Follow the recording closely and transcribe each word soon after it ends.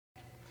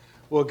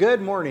Well,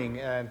 good morning,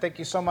 and thank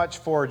you so much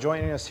for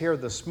joining us here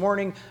this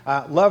morning.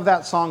 Love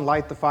that song,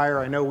 Light the Fire.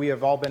 I know we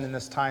have all been in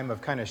this time of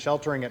kind of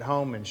sheltering at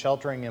home and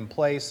sheltering in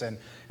place, and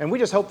we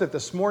just hope that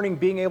this morning,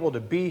 being able to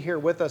be here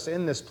with us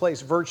in this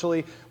place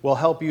virtually will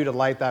help you to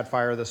light that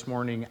fire this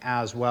morning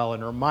as well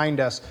and remind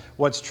us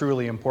what's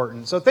truly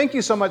important. So thank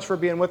you so much for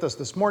being with us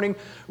this morning.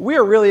 We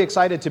are really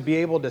excited to be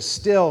able to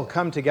still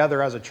come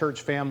together as a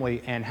church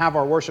family and have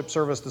our worship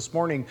service this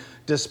morning,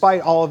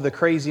 despite all of the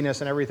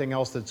craziness and everything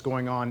else that's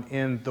going on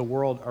in the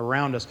world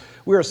around us.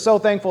 We are so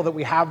thankful that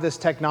we have this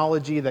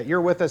technology, that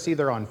you're with us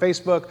either on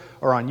Facebook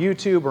or on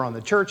YouTube or on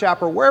the church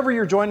app or wherever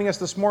you're joining us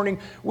this morning.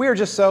 We are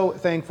just so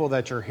thankful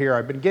that you're here.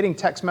 I've been getting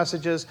text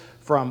messages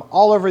from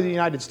all over the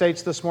United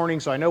States this morning,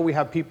 so I know we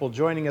have people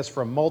joining us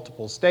from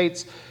multiple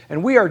states,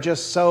 and we are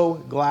just so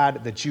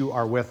glad that you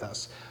are with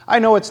us. I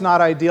know it's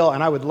not ideal,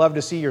 and I would love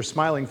to see your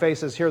smiling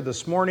faces here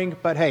this morning,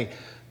 but hey,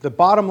 the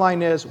bottom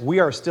line is we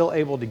are still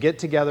able to get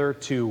together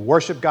to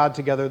worship God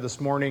together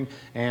this morning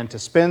and to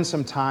spend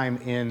some time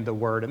in the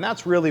Word. And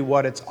that's really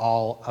what it's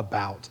all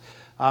about.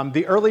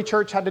 The early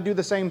church had to do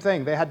the same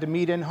thing. They had to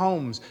meet in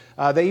homes.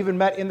 They even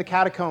met in the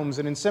catacombs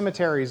and in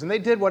cemeteries, and they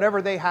did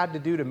whatever they had to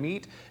do to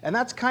meet. And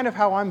that's kind of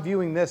how I'm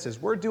viewing this,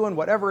 is we're doing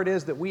whatever it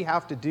is that we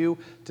have to do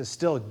to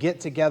still get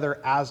together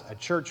as a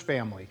church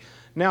family.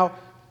 Now,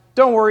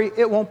 don't worry,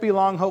 it won't be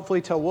long,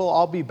 hopefully, till we'll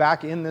all be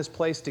back in this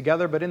place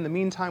together. But in the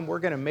meantime, we're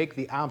going to make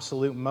the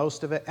absolute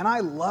most of it. And I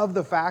love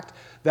the fact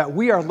that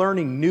we are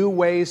learning new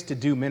ways to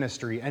do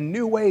ministry and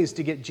new ways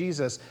to get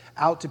Jesus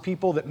out to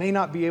people that may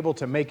not be able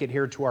to make it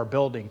here to our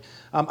building.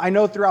 I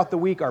know throughout the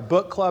week, our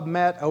book club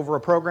met over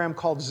a program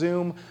called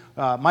Zoom.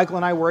 Michael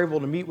and I were able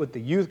to meet with the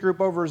youth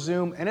group over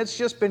Zoom, and it's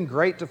just been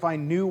great to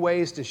find new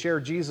ways to share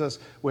Jesus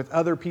with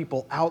other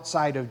people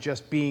outside of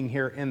just being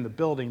here in the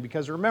building.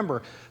 Because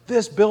remember,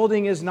 this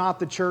building is not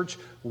the church,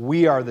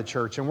 we are the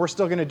church, and we're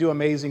still going to do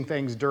amazing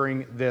things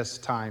during this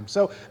time.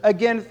 So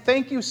again,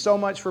 thank you so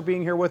much for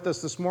being here with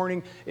us this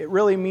morning. It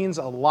really means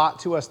a lot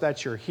to us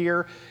that you're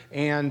here.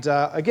 And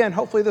again,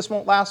 hopefully this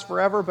won't last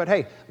forever, but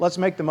hey, let's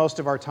make the most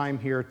of our time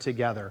here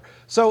together.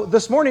 So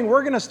this morning,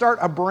 we're going to start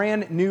a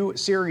brand new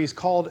series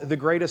called The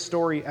Greatest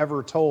Story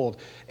Ever Told.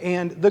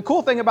 And the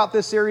cool thing about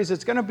this series,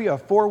 it's going to be a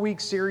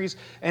 4-week series,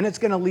 and it's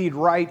going to lead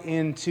right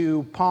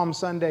into Palm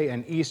Sunday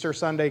and Easter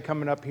Sunday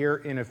coming up here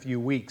in a few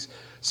weeks.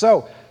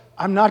 So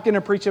I'm not going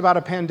to preach about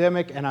a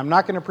pandemic, and I'm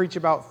not going to preach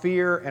about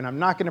fear, and I'm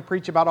not going to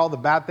preach about all the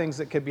bad things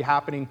that could be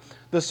happening.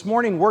 This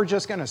morning, we're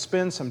just going to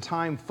spend some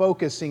time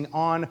focusing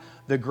on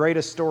the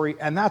greatest story,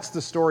 and that's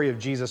the story of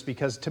Jesus,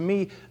 because to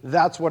me,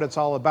 that's what it's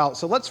all about.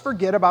 So let's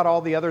forget about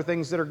all the other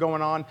things that are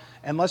going on,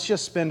 and let's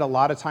just spend a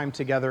lot of time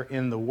together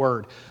in the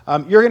Word.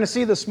 You're going to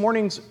see this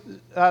morning's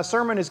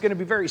sermon is going to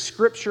be very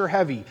scripture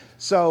heavy.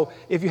 So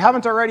if you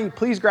haven't already,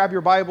 please grab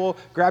your Bible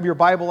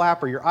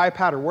app or your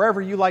iPad or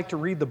wherever you like to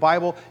read the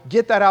Bible.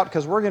 Get that out,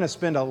 because we're going to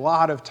spend a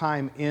lot of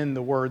time in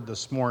the Word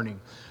this morning.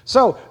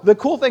 So the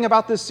cool thing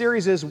about this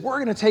series is we're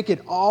going to take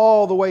it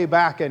all the way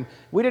back, and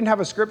we didn't have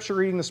a scripture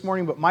reading this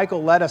morning, but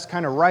Michael led us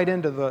kind of right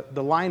into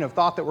the line of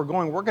thought that we're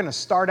going. We're going to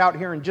start out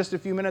here in just a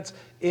few minutes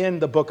in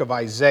the book of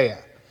Isaiah.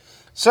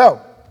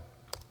 So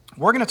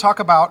we're going to talk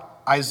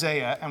about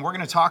Isaiah, and we're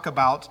going to talk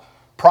about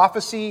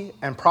prophecy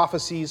and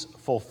prophecies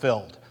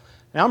fulfilled.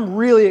 Now, I'm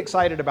really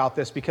excited about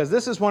this, because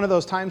this is one of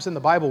those times in the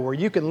Bible where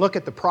you can look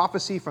at the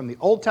prophecy from the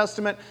Old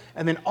Testament,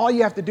 and then all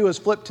you have to do is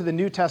flip to the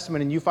New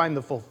Testament and you find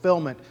the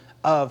fulfillment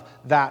of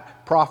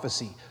that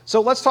prophecy.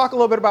 So let's talk a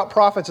little bit about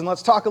prophets, and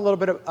let's talk a little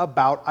bit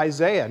about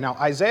Isaiah. Now,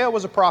 Isaiah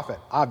was a prophet,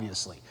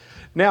 obviously.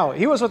 Now,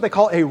 he was what they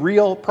call a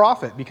real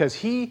prophet, because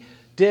he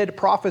did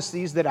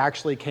prophecies that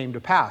actually came to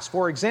pass.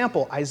 For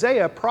example,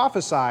 Isaiah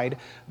prophesied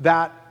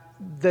that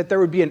there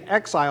would be an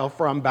exile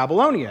from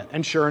Babylonia,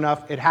 and sure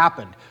enough, it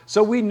happened.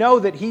 So we know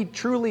that he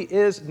truly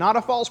is not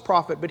a false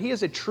prophet, but he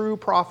is a true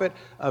prophet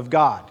of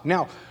God.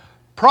 Now,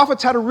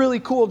 prophets had a really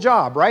cool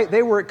job, right?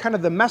 They were kind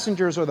of the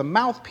messengers or the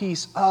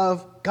mouthpiece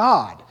of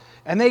God.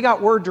 And they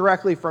got word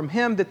directly from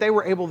him that they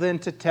were able then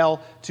to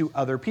tell to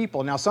other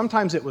people. Now,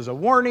 sometimes it was a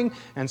warning,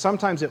 and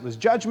sometimes it was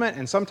judgment,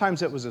 and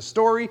sometimes it was a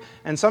story,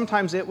 and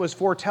sometimes it was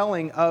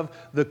foretelling of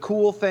the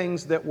cool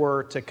things that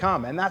were to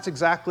come. And that's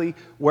exactly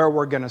where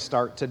we're going to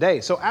start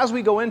today. So as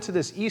we go into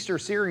this Easter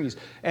series,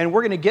 and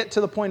we're going to get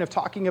to the point of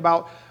talking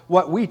about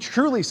what we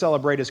truly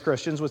celebrate as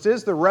Christians, which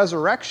is the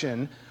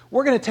resurrection,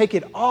 we're going to take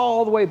it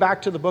all the way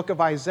back to the book of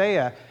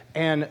Isaiah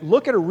and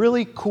look at a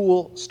really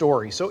cool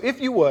story. So if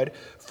you would,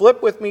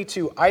 flip with me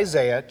to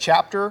Isaiah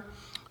chapter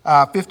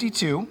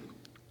 52,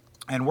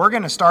 and we're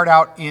going to start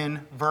out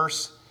in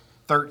verse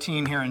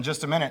 13 here in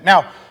just a minute.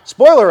 Now,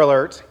 spoiler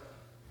alert,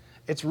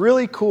 it's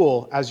really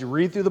cool as you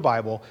read through the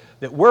Bible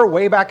that we're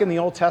way back in the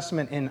Old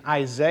Testament in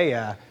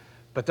Isaiah,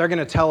 but they're going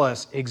to tell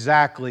us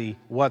exactly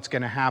what's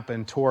going to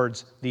happen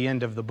towards the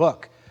end of the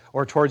book,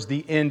 or towards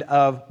the end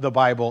of the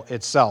Bible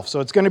itself. So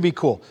it's going to be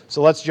cool.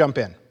 So let's jump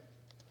in.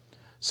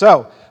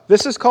 So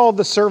this is called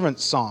the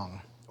Servant's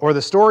Song, or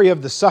the story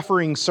of the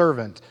suffering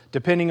servant,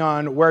 depending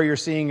on where you're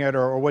seeing it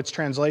or which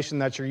translation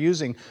that you're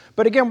using.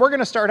 But again, we're going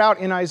to start out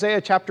in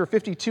Isaiah chapter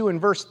 52 and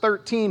verse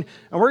 13,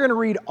 and we're going to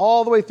read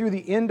all the way through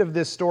the end of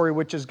this story,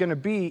 which is going to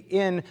be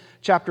in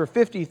chapter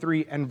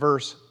 53 and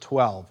verse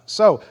 12.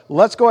 So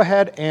let's go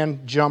ahead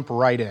and jump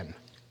right in.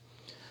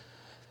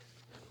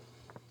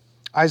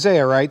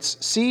 Isaiah writes,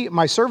 "See,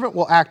 my servant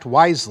will act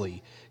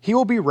wisely. He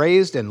will be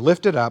raised and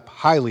lifted up,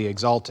 highly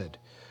exalted."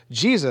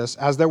 Jesus,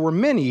 as there were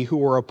many who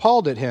were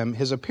appalled at him,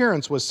 his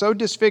appearance was so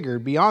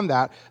disfigured beyond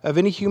that of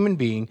any human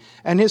being,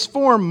 and his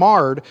form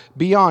marred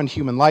beyond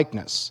human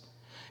likeness.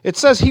 It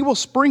says he will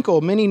sprinkle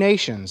many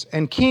nations,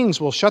 and kings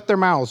will shut their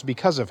mouths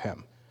because of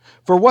him.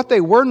 For what they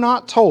were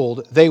not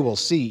told, they will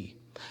see,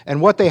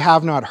 and what they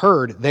have not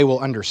heard, they will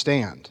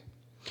understand.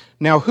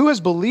 Now who has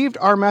believed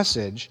our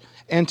message,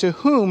 and to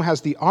whom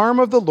has the arm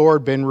of the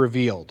Lord been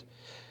revealed?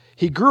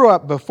 He grew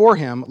up before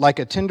him like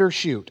a tender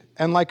shoot,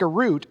 and like a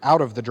root out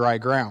of the dry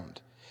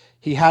ground.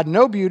 He had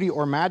no beauty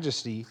or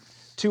majesty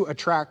to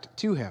attract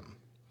to him.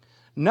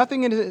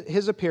 Nothing in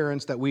his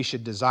appearance that we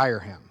should desire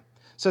him.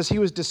 It says he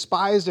was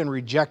despised and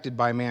rejected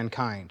by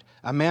mankind,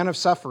 a man of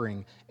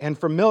suffering and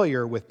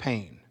familiar with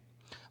pain.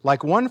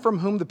 Like one from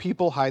whom the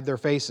people hide their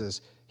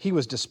faces, he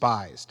was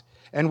despised,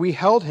 and we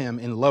held him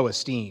in low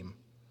esteem.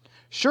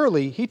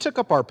 Surely he took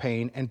up our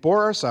pain and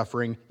bore our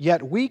suffering,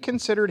 yet we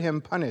considered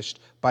him punished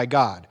by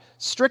God,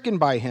 stricken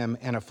by him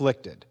and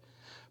afflicted.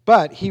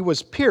 But he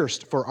was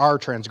pierced for our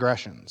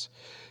transgressions.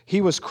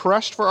 He was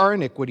crushed for our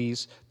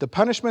iniquities. The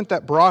punishment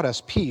that brought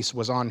us peace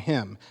was on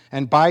him,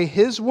 and by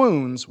his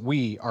wounds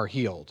we are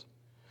healed.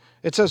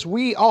 It says,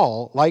 we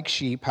all, like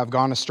sheep, have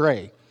gone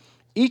astray.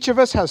 Each of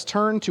us has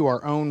turned to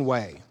our own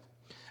way,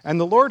 and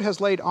the Lord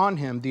has laid on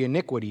him the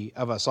iniquity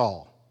of us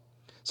all.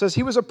 It says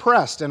he was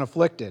oppressed and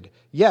afflicted,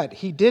 yet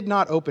he did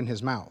not open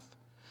his mouth.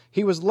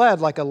 He was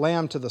led like a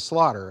lamb to the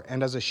slaughter,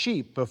 and as a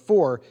sheep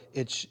before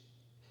its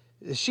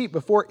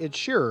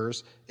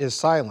shearers is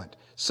silent,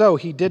 so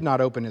he did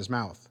not open his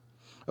mouth.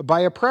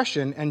 By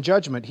oppression and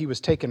judgment he was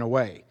taken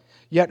away.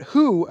 Yet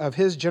who of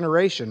his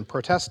generation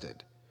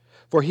protested?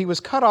 For he was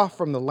cut off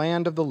from the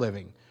land of the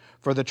living.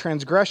 For the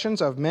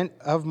transgressions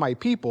of my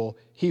people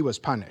he was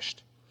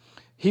punished.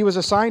 He was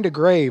assigned a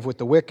grave with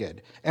the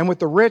wicked, and with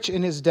the rich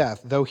in his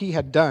death, though he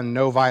had done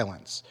no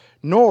violence,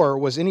 nor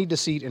was any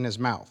deceit in his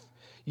mouth.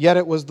 Yet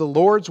it was the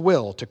Lord's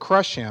will to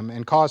crush him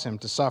and cause him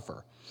to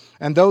suffer.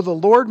 And though the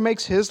Lord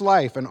makes his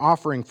life an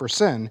offering for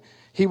sin,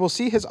 he will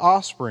see his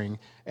offspring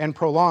and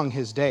prolong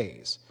his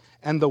days.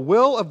 And the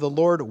will of the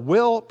Lord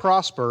will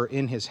prosper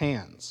in his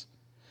hands.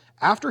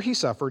 After he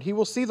suffered, he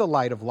will see the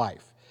light of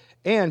life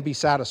and be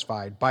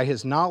satisfied. By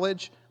his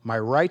knowledge, my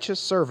righteous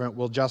servant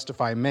will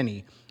justify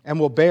many and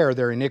will bear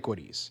their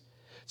iniquities.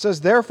 It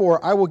says,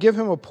 therefore, I will give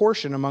him a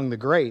portion among the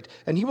great,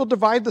 and he will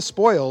divide the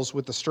spoils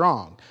with the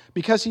strong,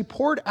 because he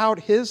poured out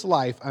his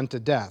life unto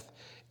death,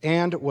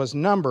 and was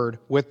numbered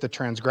with the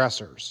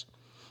transgressors.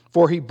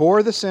 For he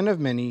bore the sin of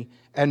many,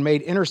 and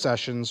made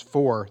intercessions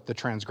for the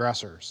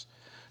transgressors.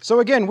 So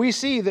again, we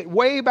see that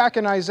way back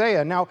in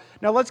Isaiah. Now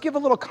let's give a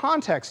little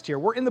context here.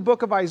 We're in the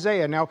book of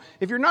Isaiah. Now,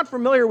 if you're not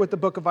familiar with the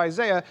book of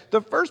Isaiah, the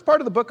first part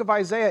of the book of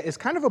Isaiah is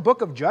kind of a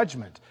book of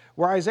judgment,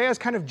 where Isaiah is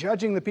kind of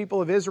judging the people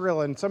of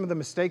Israel and some of the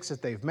mistakes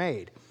that they've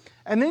made.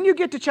 And then you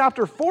get to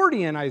chapter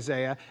 40 in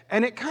Isaiah,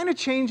 and it kind of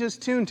changes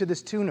tune to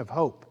this tune of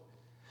hope.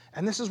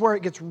 And this is where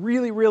it gets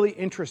really, really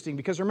interesting,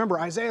 because remember,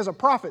 Isaiah is a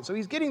prophet, so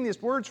he's getting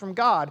these words from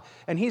God,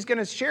 and he's going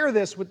to share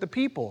this with the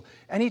people.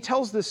 And he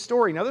tells this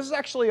story. Now, this is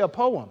actually a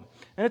poem.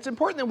 And it's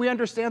important that we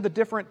understand the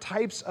different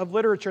types of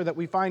literature that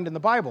we find in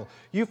the Bible.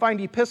 You find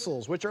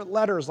epistles, which are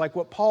letters like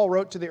what Paul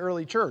wrote to the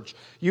early church.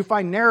 You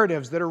find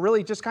narratives that are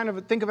really just kind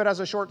of, think of it as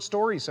a short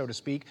story, so to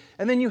speak.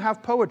 And then you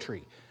have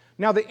poetry.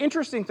 Now, the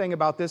interesting thing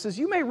about this is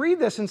you may read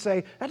this and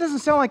say, that doesn't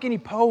sound like any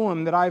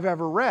poem that I've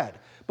ever read.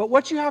 But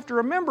what you have to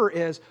remember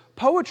is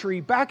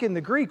poetry back in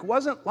the Greek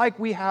wasn't like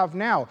we have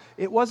now.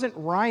 It wasn't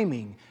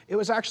rhyming. It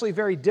was actually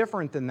very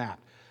different than that.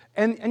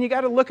 And you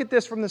got to look at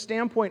this from the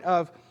standpoint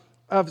of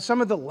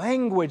some of the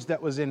language that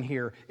was in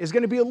here is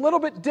going to be a little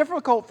bit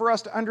difficult for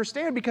us to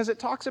understand, because it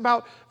talks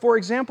about, for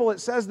example, it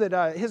says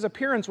that his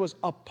appearance was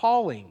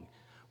appalling.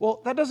 Well,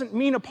 that doesn't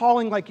mean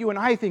appalling like you and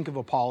I think of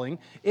appalling.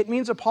 It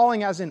means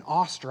appalling as in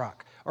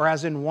awestruck or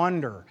as in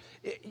wonder.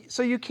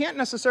 So you can't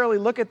necessarily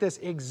look at this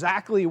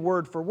exactly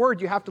word for word.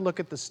 You have to look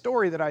at the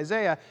story that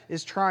Isaiah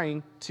is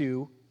trying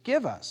to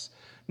give us.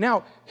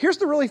 Now, here's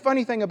the really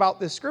funny thing about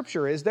this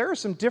scripture is there are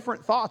some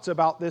different thoughts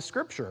about this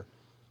scripture.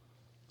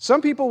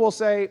 Some people will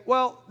say,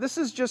 well, this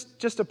is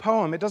just a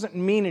poem. It doesn't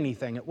mean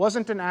anything. It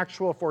wasn't an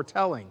actual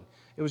foretelling.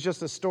 It was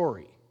just a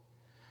story.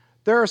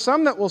 There are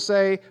some that will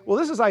say, well,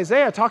 this is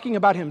Isaiah talking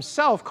about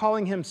himself,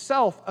 calling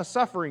himself a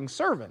suffering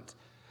servant.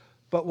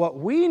 But what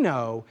we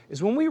know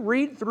is when we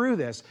read through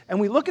this and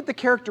we look at the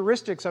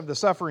characteristics of the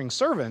suffering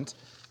servant,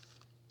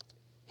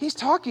 he's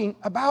talking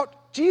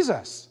about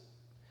Jesus.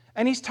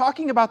 And he's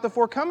talking about the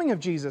forecoming of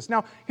Jesus.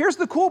 Now, here's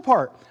the cool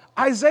part.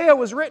 Isaiah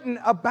was written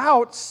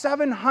about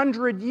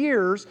 700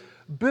 years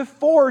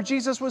before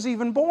Jesus was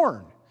even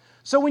born.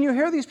 So when you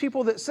hear these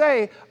people that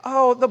say,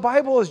 oh, the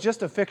Bible is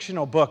just a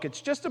fictional book,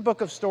 it's just a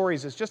book of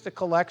stories, it's just a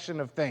collection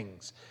of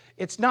things,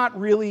 it's not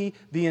really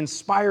the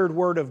inspired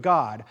word of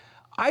God,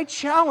 I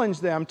challenge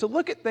them to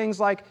look at things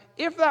like,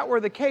 if that were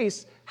the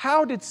case,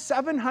 how did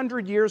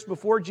 700 years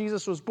before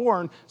Jesus was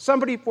born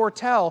somebody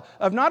foretell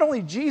of not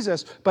only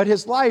Jesus, but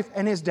his life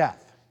and his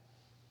death?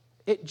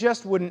 It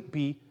just wouldn't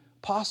be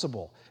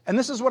possible. And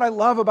this is what I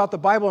love about the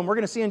Bible, and we're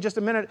going to see in just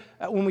a minute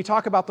when we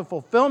talk about the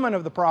fulfillment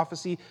of the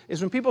prophecy,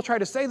 is when people try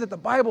to say that the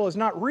Bible is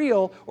not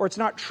real or it's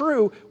not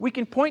true, we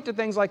can point to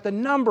things like the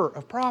number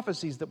of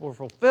prophecies that were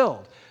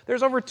fulfilled.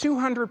 There's over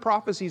 200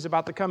 prophecies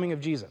about the coming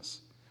of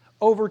Jesus.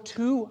 Over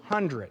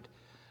 200.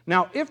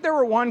 Now, if there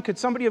were one, could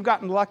somebody have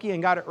gotten lucky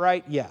and got it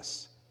right?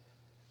 Yes.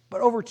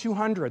 But over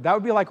 200. That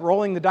would be like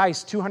rolling the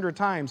dice 200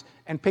 times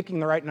and picking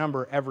the right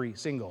number every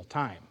single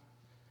time.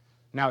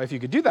 Now, if you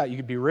could do that, you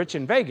could be rich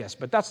in Vegas,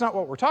 but that's not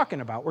what we're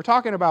talking about. We're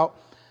talking about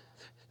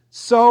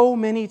so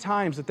many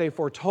times that they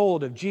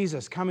foretold of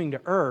Jesus coming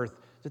to earth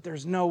that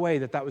there's no way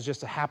that that was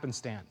just a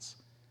happenstance.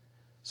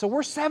 So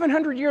we're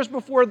 700 years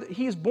before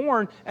he's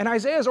born, and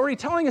Isaiah is already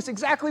telling us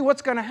exactly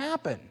what's going to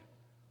happen.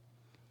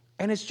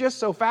 And it's just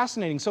so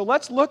fascinating. So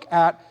let's look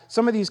at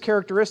some of these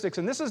characteristics,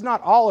 and this is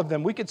not all of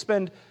them. We could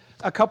spend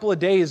a couple of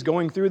days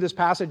going through this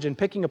passage and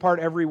picking apart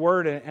every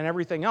word and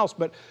everything else,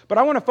 but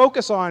I want to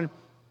focus on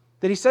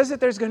that he says that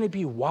there's going to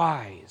be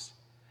wise,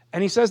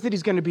 and he says that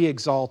he's going to be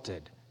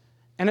exalted,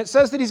 and it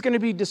says that he's going to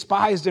be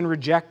despised and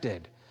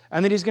rejected,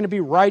 and that he's going to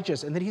be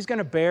righteous, and that he's going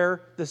to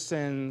bear the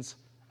sins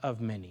of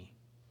many.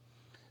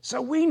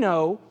 So we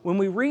know when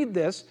we read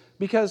this,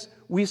 because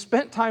we've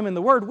spent time in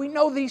the Word, we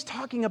know that he's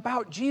talking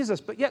about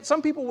Jesus, but yet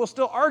some people will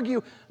still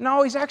argue,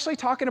 no, he's actually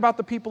talking about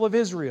the people of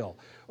Israel,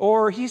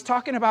 or he's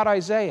talking about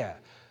Isaiah.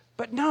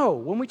 But no,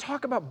 when we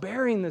talk about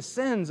bearing the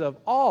sins of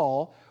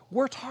all,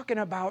 we're talking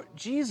about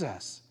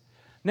Jesus.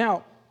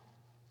 Now,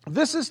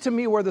 this is to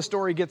me where the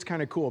story gets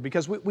kind of cool,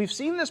 because we've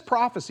seen this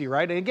prophecy,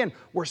 right? And again,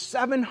 we're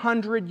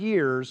 700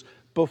 years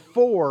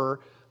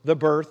before the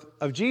birth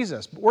of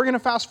Jesus. But we're going to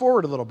fast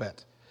forward a little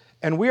bit,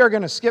 and we are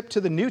going to skip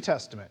to the New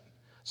Testament.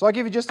 So I'll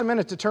give you just a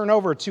minute to turn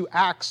over to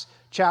Acts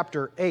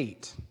chapter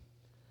 8.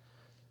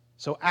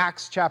 So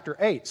Acts chapter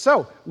 8.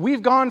 So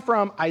we've gone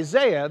from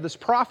Isaiah, this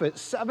prophet,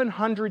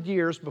 700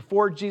 years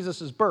before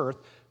Jesus' birth,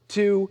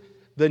 to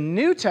the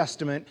New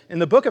Testament in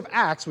the book of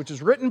Acts, which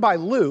is written by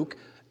Luke,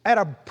 at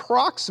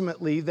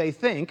approximately, they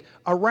think,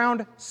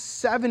 around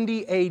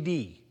 70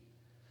 AD.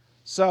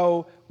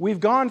 So we've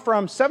gone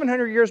from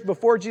 700 years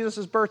before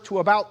Jesus' birth to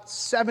about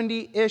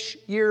 70-ish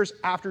years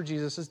after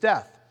Jesus'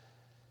 death.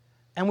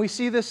 And we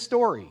see this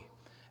story.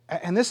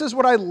 And this is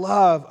what I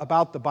love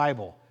about the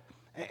Bible.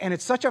 And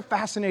it's such a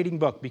fascinating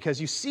book,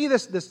 because you see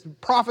this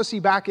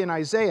prophecy back in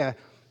Isaiah,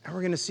 and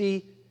we're going to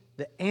see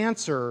the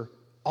answer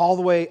all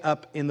the way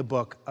up in the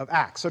book of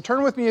Acts. So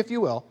turn with me, if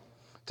you will,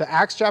 to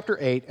Acts chapter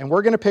 8, and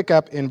we're going to pick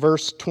up in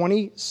verse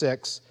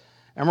 26,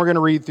 and we're going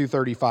to read through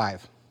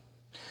 35.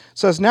 It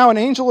says, "Now an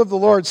angel of the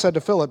Lord said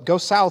to Philip, 'Go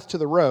south to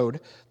the road,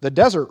 the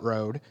desert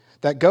road,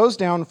 that goes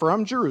down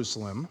from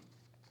Jerusalem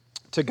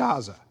to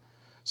Gaza.'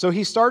 So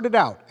he started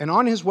out, and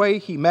on his way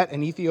he met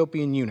an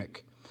Ethiopian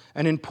eunuch,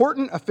 an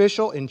important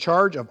official in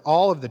charge of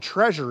all of the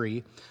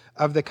treasury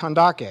of the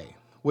Kandake,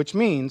 which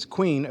means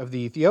Queen of the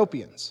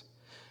Ethiopians.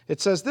 It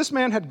says, this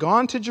man had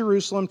gone to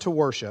Jerusalem to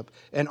worship,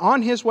 and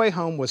on his way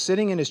home was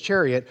sitting in his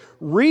chariot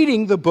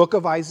reading the book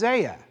of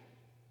Isaiah.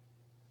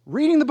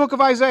 Reading the book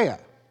of Isaiah.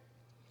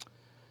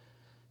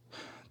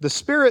 The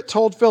Spirit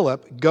told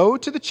Philip, 'Go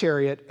to the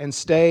chariot and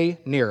stay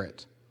near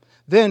it.'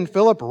 Then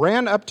Philip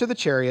ran up to the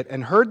chariot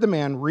and heard the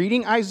man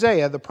reading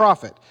Isaiah the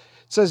prophet.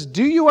 It says,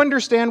 'Do you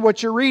understand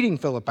what you're reading?'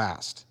 Philip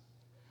asked.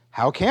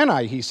 'How can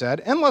I,' he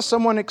said, 'unless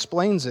someone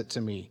explains it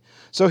to me?'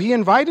 So he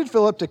invited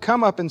Philip to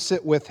come up and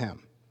sit with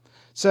him.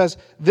 It says,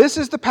 this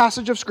is the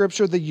passage of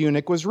Scripture the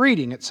eunuch was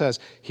reading. It says,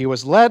 'He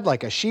was led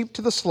like a sheep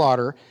to the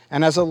slaughter,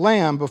 and as a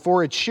lamb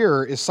before its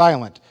shearer is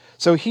silent.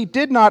 So he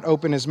did not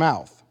open his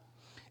mouth.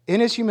 In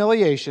his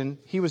humiliation,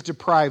 he was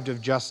deprived of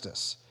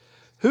justice.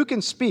 Who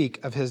can speak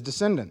of his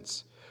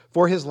descendants?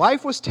 For his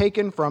life was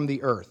taken from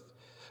the earth.'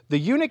 The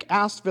eunuch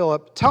asked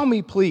Philip, 'Tell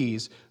me,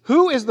 please,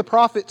 who is the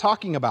prophet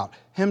talking about,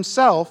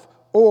 himself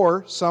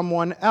or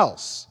someone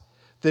else?'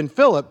 Then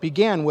Philip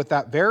began with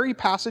that very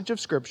passage of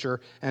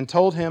Scripture and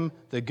told him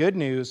the good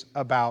news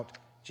about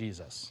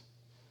Jesus."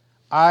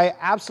 I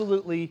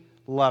absolutely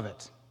love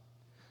it.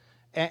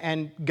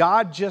 And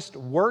God just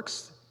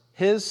works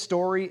his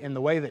story in the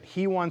way that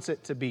he wants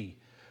it to be.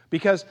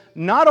 Because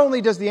not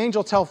only does the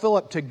angel tell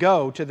Philip to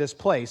go to this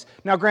place,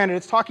 now granted,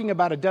 it's talking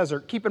about a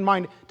desert. Keep in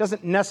mind, it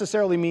doesn't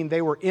necessarily mean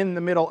they were in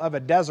the middle of a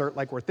desert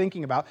like we're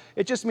thinking about.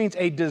 It just means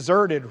a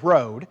deserted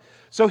road.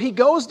 So he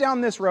goes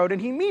down this road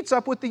and he meets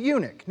up with the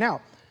eunuch.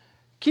 Now,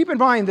 keep in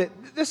mind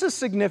that this is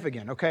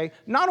significant, okay?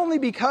 Not only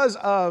because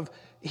of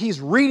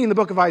he's reading the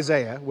book of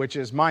Isaiah, which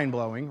is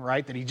mind-blowing,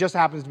 right? That he just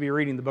happens to be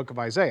reading the book of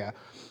Isaiah.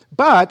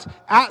 But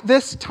at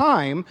this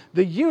time,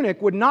 the eunuch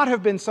would not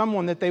have been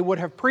someone that they would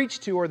have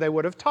preached to or they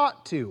would have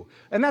taught to.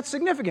 And that's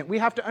significant. We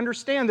have to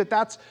understand that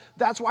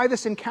that's why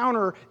this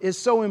encounter is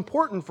so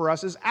important for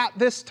us, is at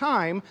this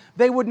time,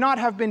 they would not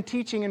have been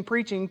teaching and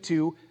preaching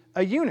to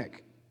a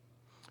eunuch.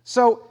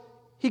 So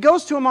he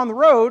goes to him on the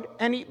road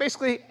and he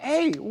basically,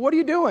 hey, what are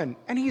you doing?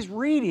 And he's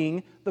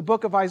reading the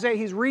book of Isaiah.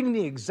 He's reading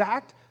the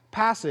exact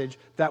passage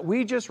that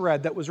we just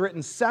read that was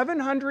written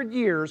 700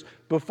 years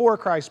before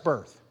Christ's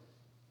birth.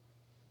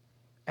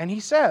 And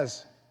he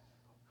says,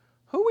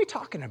 who are we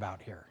talking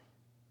about here?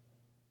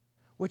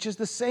 Which is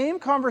the same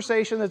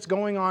conversation that's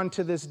going on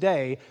to this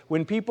day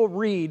when people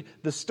read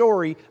the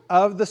story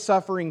of the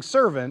suffering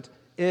servant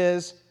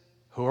is,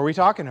 who are we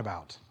talking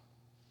about?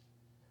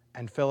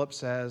 And Philip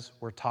says,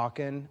 we're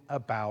talking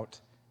about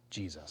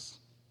Jesus.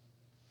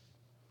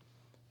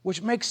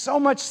 Which makes so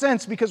much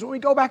sense because when we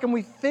go back and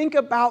we think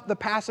about the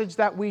passage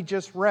that we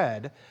just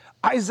read,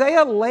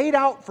 Isaiah laid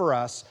out for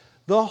us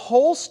the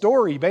whole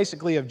story,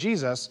 basically, of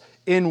Jesus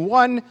in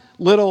one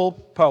little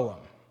poem.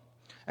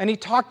 And he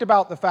talked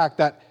about the fact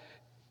that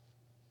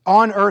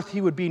on earth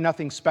he would be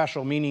nothing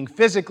special, meaning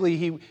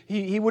physically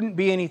he wouldn't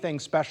be anything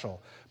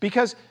special.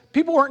 Because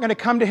people weren't going to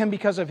come to him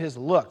because of his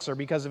looks or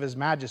because of his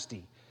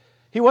majesty.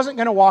 He wasn't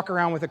going to walk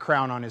around with a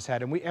crown on his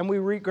head. And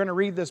we're going to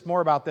read this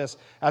more about this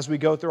as we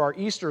go through our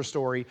Easter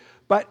story.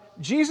 But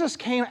Jesus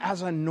came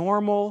as a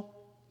normal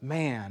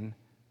man.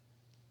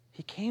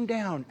 He came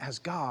down as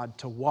God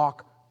to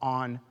walk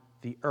on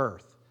the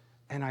earth.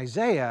 And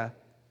Isaiah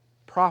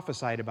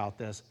prophesied about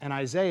this, and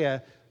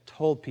Isaiah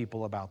told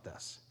people about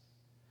this.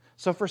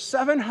 So for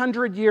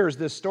 700 years,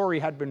 this story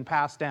had been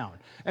passed down.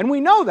 And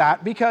we know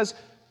that because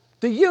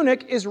the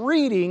eunuch is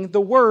reading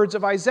the words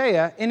of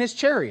Isaiah in his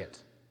chariot.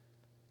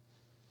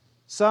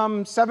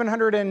 Some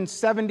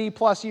 770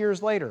 plus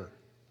years later,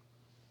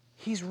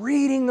 he's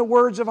reading the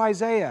words of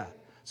Isaiah.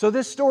 So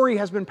this story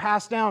has been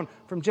passed down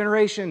from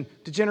generation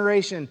to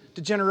generation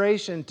to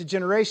generation to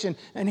generation.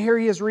 And here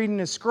he is reading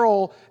his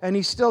scroll and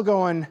he's still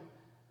going,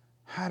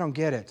 I don't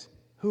get it.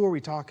 Who are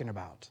we talking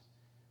about?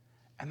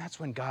 And that's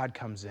when God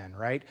comes in,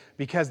 right?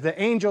 Because the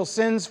angel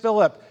sends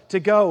Philip to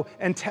go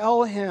and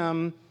tell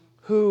him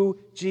who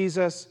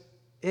Jesus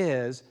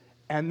is.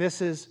 And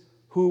this is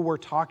who we're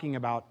talking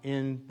about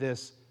in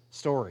this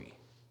story.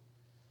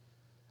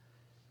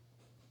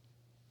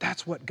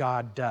 That's what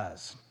God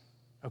does.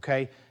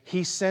 Okay?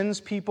 He sends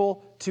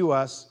people to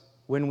us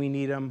when we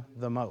need them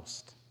the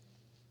most.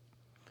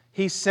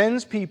 He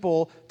sends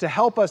people to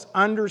help us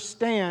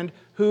understand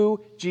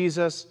who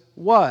Jesus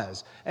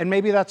was. And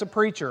maybe that's a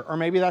preacher, or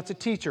maybe that's a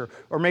teacher,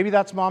 or maybe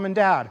that's mom and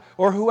dad,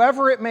 or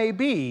whoever it may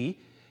be.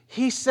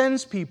 He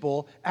sends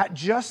people at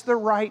just the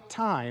right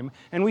time.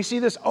 And we see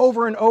this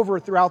over and over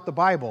throughout the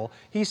Bible.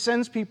 He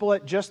sends people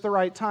at just the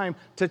right time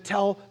to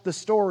tell the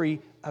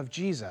story of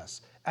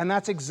Jesus. And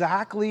that's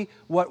exactly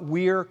what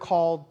we're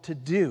called to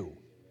do.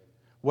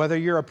 Whether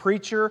you're a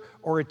preacher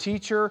or a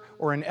teacher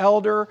or an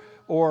elder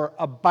or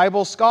a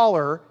Bible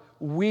scholar,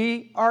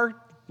 we are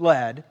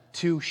led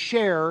to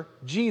share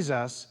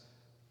Jesus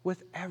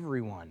with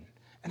everyone.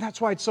 And that's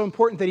why it's so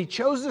important that he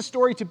chose this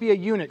story to be a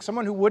eunuch,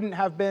 someone who wouldn't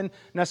have been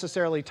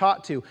necessarily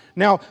taught to.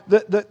 Now,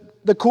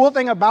 the cool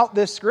thing about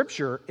this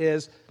scripture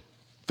is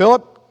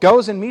Philip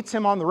goes and meets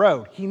him on the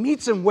road. He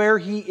meets him where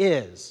he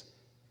is,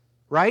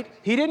 right?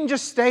 He didn't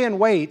just stay and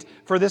wait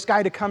for this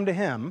guy to come to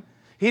him.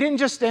 He didn't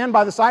just stand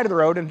by the side of the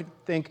road and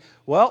think,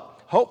 well,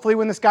 hopefully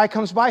when this guy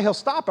comes by, he'll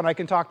stop and I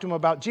can talk to him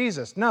about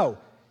Jesus. No.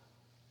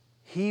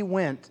 He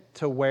went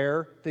to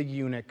where the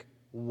eunuch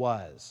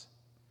was.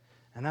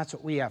 And that's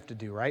what we have to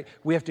do, right?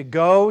 We have to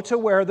go to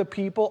where the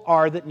people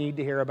are that need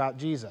to hear about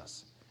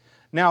Jesus.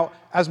 Now,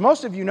 as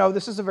most of you know,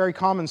 this is a very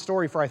common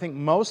story for I think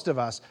most of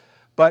us,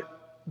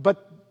 but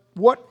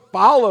what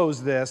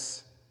follows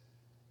this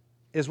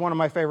is one of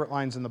my favorite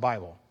lines in the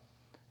Bible.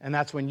 And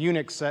that's when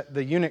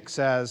the eunuch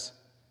says,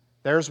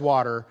 there's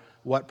water,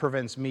 what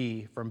prevents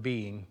me from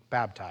being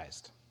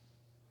baptized?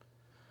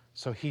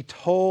 So he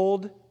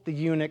told the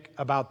eunuch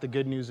about the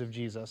good news of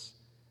Jesus,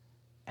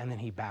 and then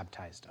he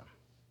baptized him.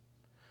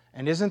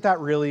 And isn't that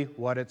really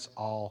what it's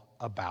all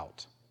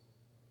about?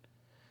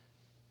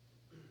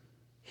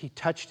 He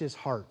touched his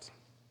heart.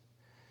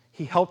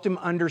 He helped him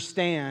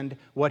understand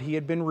what he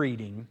had been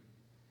reading.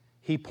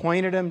 He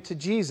pointed him to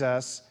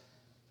Jesus,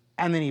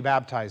 and then he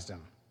baptized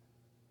him.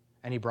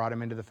 And he brought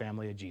him into the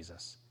family of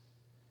Jesus.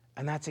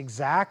 And that's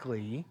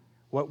exactly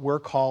what we're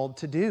called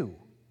to do.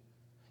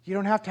 You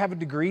don't have to have a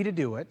degree to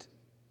do it.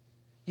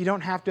 You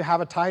don't have to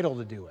have a title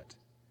to do it.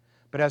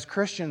 But as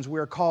Christians,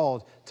 we're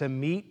called to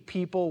meet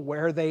people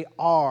where they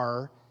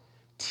are,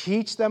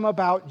 teach them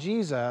about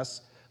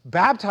Jesus,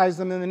 baptize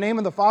them in the name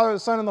of the Father, the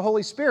Son, and the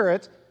Holy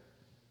Spirit,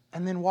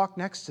 and then walk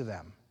next to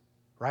them,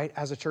 right,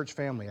 as a church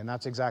family. And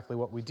that's exactly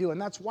what we do.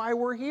 And that's why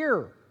we're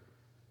here,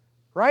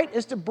 right,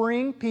 is to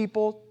bring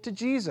people to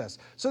Jesus.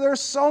 So there are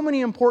so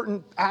many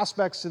important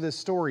aspects to this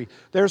story.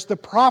 There's the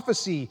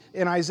prophecy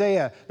in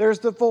Isaiah. There's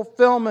the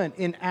fulfillment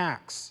in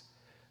Acts.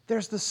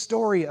 There's the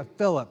story of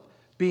Philip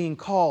being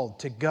called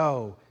to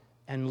go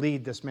and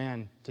lead this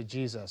man to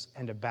Jesus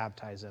and to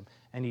baptize him.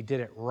 And he did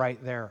it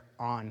right there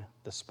on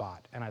the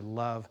spot. And I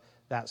love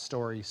that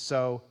story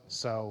so,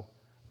 so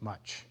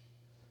much.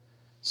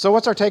 So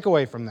what's our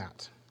takeaway from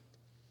that?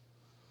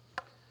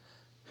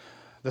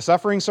 The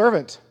suffering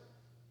servant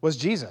was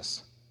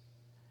Jesus.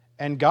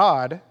 And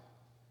God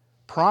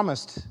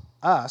promised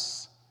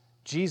us,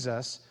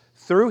 Jesus,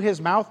 through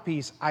his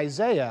mouthpiece,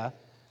 Isaiah,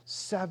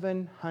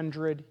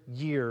 700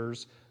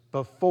 years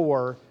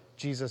before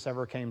Jesus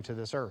ever came to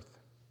this earth.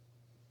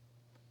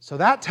 So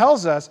that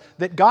tells us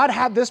that God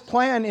had this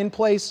plan in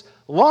place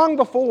long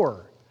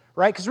before,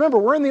 right? Because remember,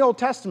 we're in the Old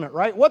Testament,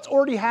 right? What's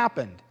already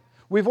happened?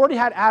 We've already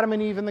had Adam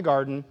and Eve in the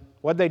garden.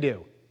 What'd they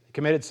do? They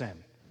committed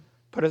sin.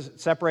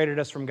 Separated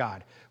us from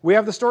God. We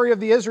have the story of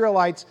the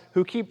Israelites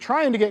who keep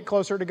trying to get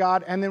closer to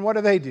God, and then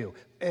what do?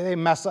 They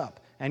mess up,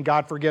 and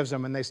God forgives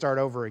them, and they start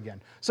over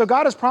again. So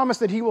God has promised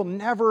that he will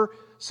never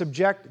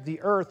subject the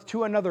earth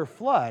to another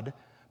flood,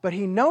 but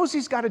he knows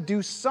he's got to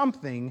do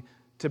something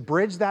to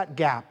bridge that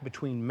gap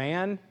between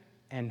man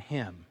and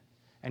him.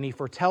 And he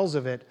foretells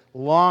of it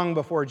long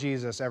before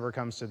Jesus ever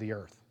comes to the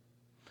earth.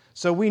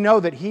 So we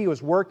know that he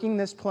was working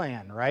this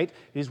plan, right?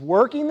 He's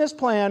working this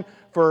plan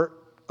for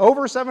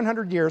over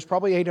 700 years,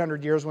 probably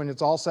 800 years when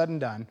it's all said and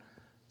done,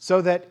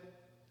 so that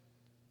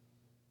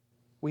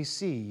we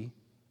see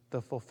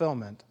the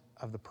fulfillment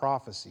of the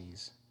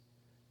prophecies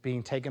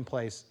being taken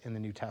place in the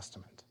New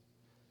Testament.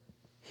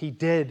 He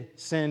did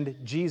send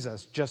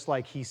Jesus just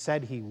like he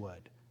said he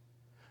would.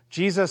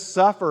 Jesus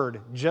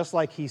suffered just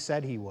like he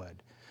said he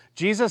would.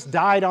 Jesus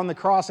died on the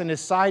cross and his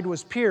side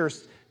was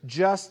pierced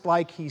just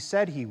like he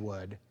said he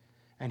would.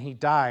 And he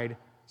died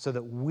so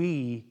that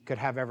we could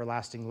have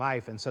everlasting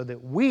life and so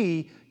that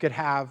we could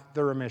have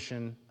the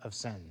remission of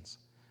sins.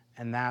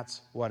 And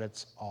that's what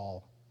it's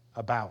all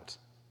about.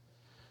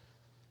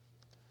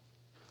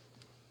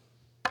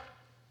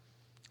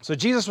 So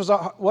Jesus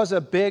was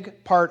a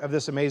big part of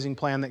this amazing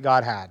plan that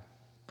God had.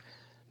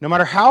 No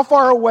matter how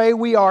far away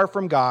we are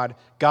from God,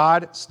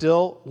 God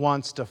still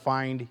wants to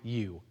find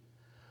you.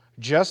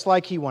 Just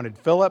like he wanted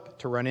Philip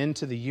to run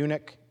into the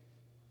eunuch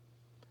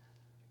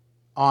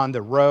on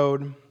the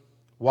road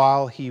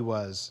while he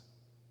was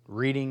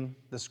reading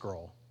the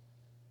scroll.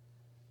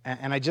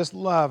 And I just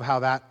love how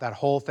that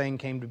whole thing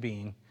came to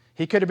being.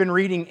 He could have been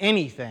reading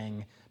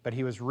anything, but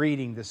he was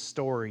reading this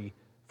story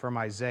from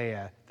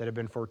Isaiah that had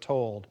been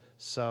foretold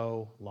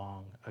so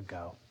long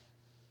ago.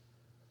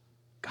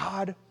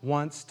 God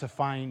wants to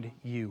find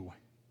you.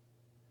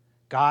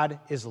 God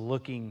is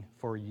looking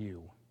for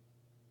you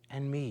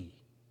and me.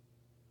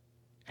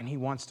 And he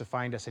wants to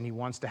find us, and he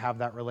wants to have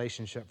that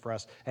relationship for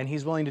us. And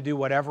he's willing to do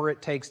whatever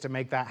it takes to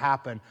make that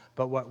happen.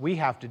 But what we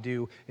have to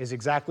do is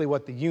exactly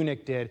what the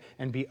eunuch did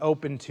and be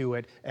open to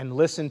it and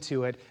listen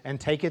to it and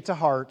take it to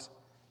heart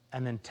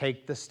and then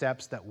take the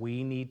steps that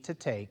we need to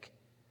take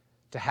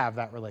to have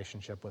that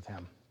relationship with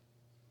him.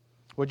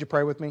 Would you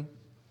pray with me?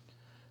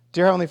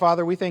 Dear Heavenly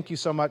Father, we thank you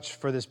so much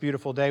for this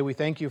beautiful day. We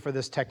thank you for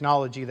this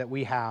technology that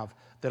we have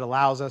that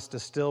allows us to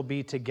still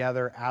be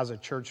together as a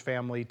church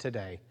family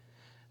today.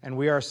 And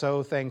we are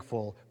so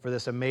thankful for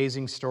this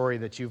amazing story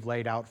that you've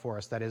laid out for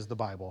us, that is the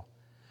Bible.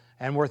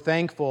 And we're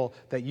thankful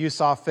that you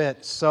saw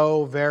fit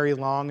so very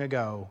long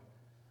ago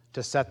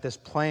to set this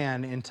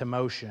plan into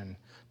motion,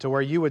 to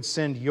where you would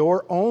send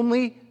your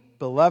only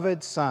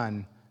beloved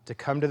Son to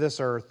come to this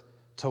earth,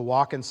 to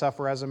walk and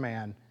suffer as a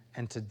man,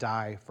 and to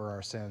die for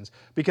our sins.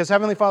 Because,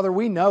 Heavenly Father,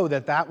 we know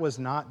that that was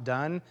not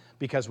done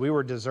because we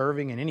were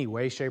deserving in any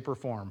way, shape, or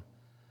form,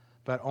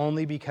 but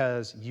only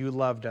because you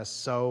loved us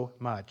so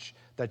much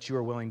that you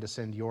are willing to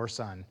send your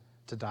Son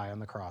to die on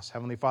the cross.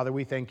 Heavenly Father,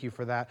 we thank you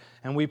for that,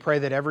 and we pray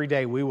that every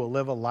day we will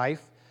live a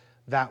life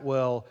that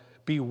will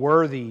be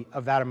worthy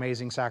of that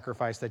amazing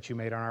sacrifice that you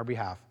made on our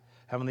behalf.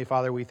 Heavenly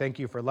Father, we thank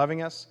you for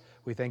loving us.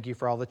 We thank you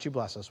for all that you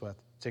bless us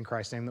with. It's in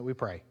Christ's name that we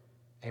pray.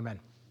 Amen.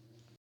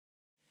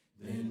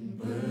 Then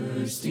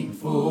bursting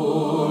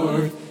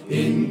forth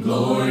in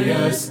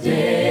glorious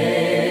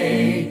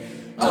day,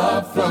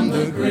 up from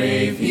the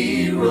grave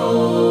he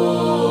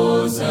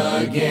rose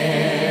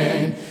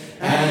again.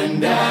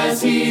 And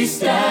as he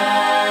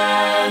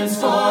stands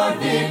for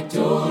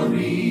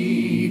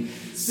victory,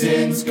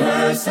 sin's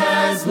curse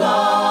has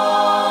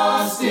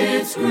lost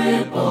its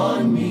grip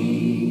on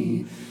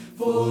me.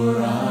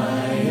 For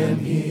I am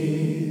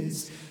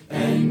his,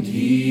 and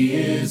he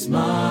is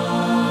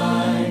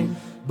mine,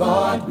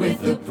 bought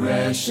with the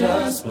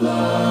precious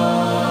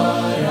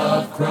blood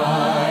of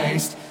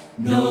Christ.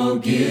 No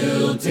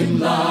guilt in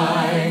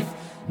life,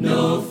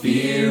 no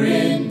fear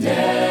in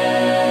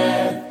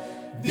death.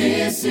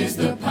 This is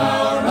the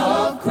power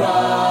of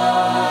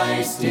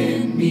Christ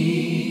in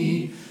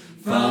me.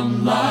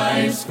 From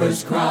life's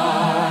first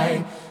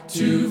cry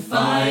to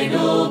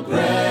final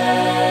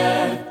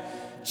breath,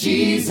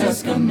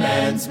 Jesus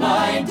commands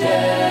my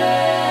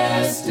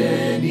destiny.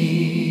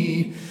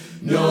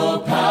 No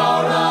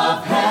power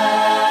of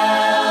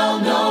hell,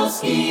 no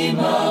scheme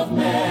of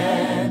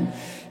man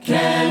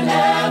can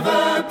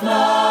ever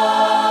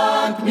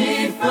pluck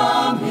me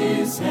from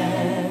his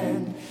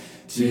hand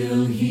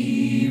till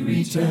he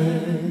reaches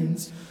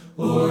turns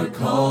or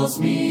calls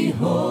me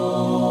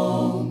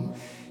home.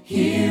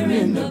 Here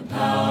in the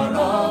power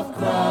of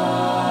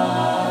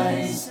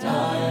Christ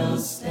I'll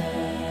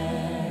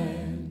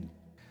stand.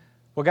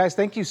 Well, guys,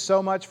 thank you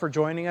so much for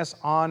joining us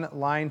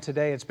online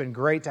today. It's been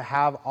great to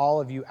have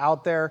all of you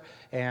out there.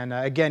 And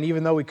again,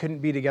 even though we couldn't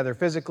be together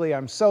physically,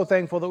 I'm so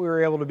thankful that we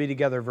were able to be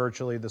together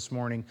virtually this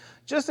morning.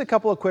 Just a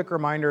couple of quick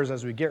reminders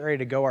as we get ready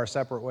to go our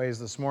separate ways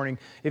this morning.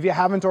 If you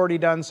haven't already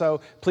done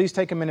so, please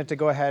take a minute to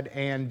go ahead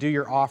and do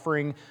your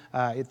offering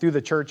through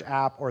the church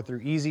app or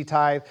through Easy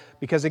Tithe.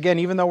 Because again,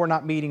 even though we're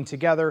not meeting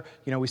together,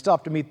 we still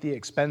have to meet the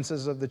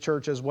expenses of the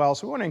church as well.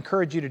 So we want to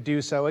encourage you to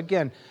do so,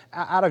 again,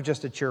 out of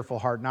just a cheerful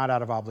heart, not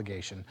out of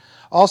obligation.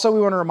 Also, we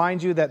want to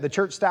remind you that the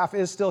church staff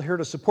is still here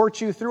to support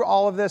you through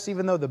all of this,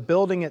 even though the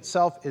building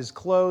itself is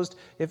closed.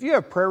 If you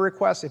have prayer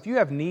requests, if you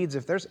have needs,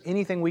 if there's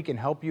anything we can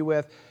help you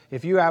with,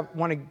 if you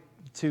want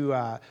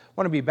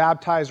to be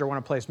baptized or want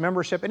to place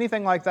membership,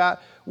 anything like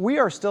that, we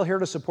are still here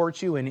to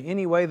support you in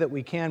any way that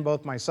we can,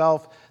 both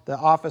myself, the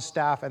office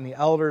staff, and the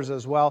elders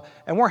as well.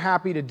 And we're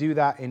happy to do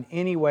that in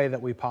any way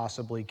that we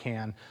possibly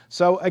can.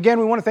 So again,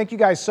 we want to thank you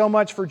guys so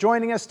much for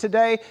joining us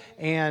today.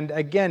 And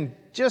again,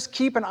 just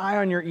keep an eye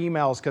on your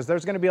emails because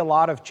there's going to be a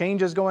lot of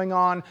changes going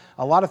on,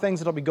 a lot of things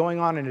that will be going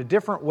on in a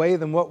different way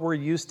than what we're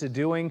used to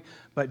doing.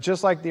 But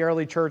just like the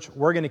early church,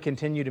 we're going to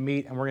continue to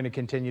meet and we're going to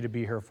continue to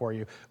be here for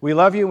you. We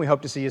love you and we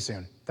hope to see you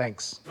soon.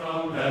 Thanks.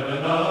 From heaven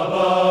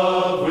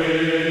above,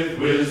 with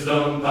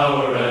wisdom,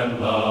 power,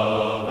 and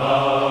love,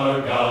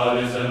 our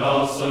God is an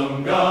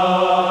awesome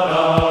God.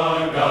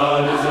 Our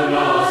God is an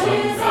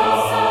awesome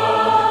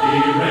God. He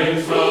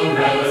reigns from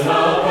heaven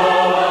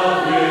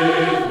above,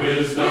 with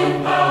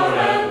wisdom, power,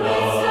 and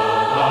love.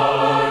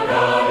 Our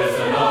God is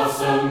an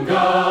awesome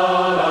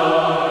God.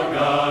 Our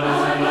God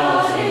is an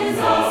awesome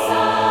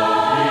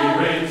God. He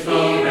reigns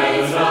from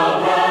heaven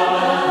above,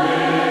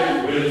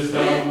 with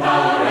wisdom,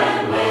 power,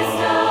 and love.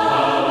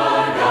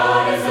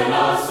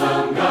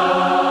 Awesome God,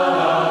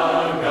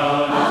 our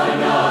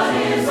God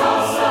is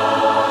awesome.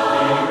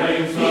 He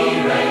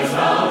reigns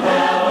from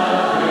heaven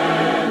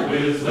with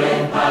wisdom,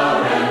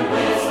 power, and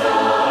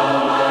wisdom.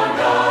 Our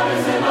God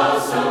is an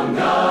awesome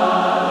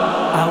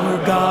God. Our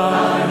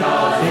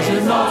God is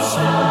an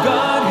awesome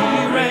God. He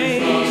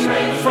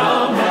reigns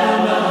from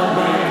heaven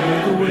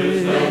with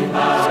wisdom,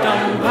 power,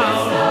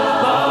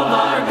 love.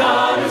 Our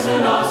God is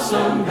an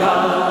awesome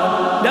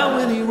God. Now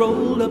when he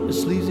rolled up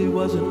his sleeves, he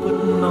wasn't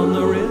putting on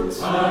the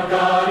Ritz. Our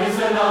God is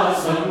an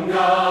awesome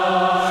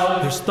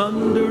God. There's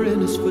thunder in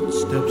his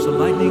footsteps,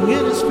 lightning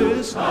in his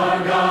fist.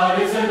 Our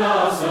God is an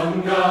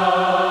awesome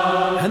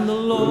God. And the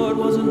Lord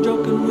wasn't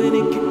joking when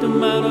he kicked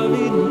him out of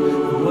Eden.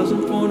 It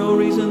wasn't for no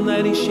reason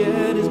that he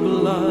shed his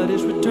blood.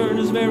 His return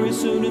is very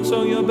soon, and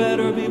so you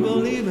better be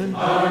believing.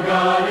 Our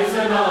God is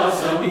an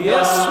awesome God.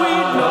 Yes, we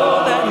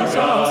know that he's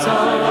awesome.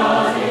 Our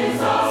God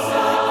is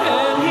awesome.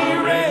 And he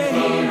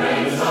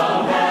reigns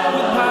from heaven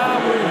with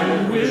power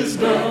and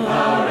wisdom.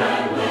 Power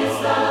and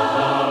wisdom.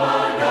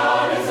 Our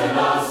God is an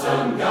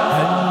awesome God.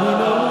 And we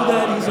know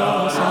that he's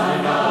awesome. Our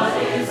God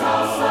is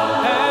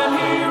awesome. And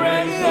he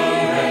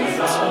reigns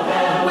with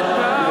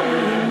power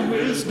and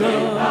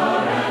wisdom.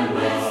 Power and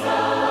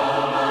wisdom.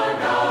 Our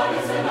God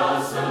is an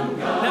awesome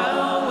God.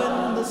 Now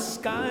when the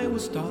sky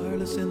was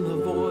starless in the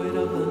void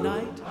of the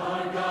night,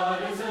 Our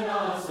God is an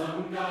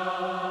awesome God.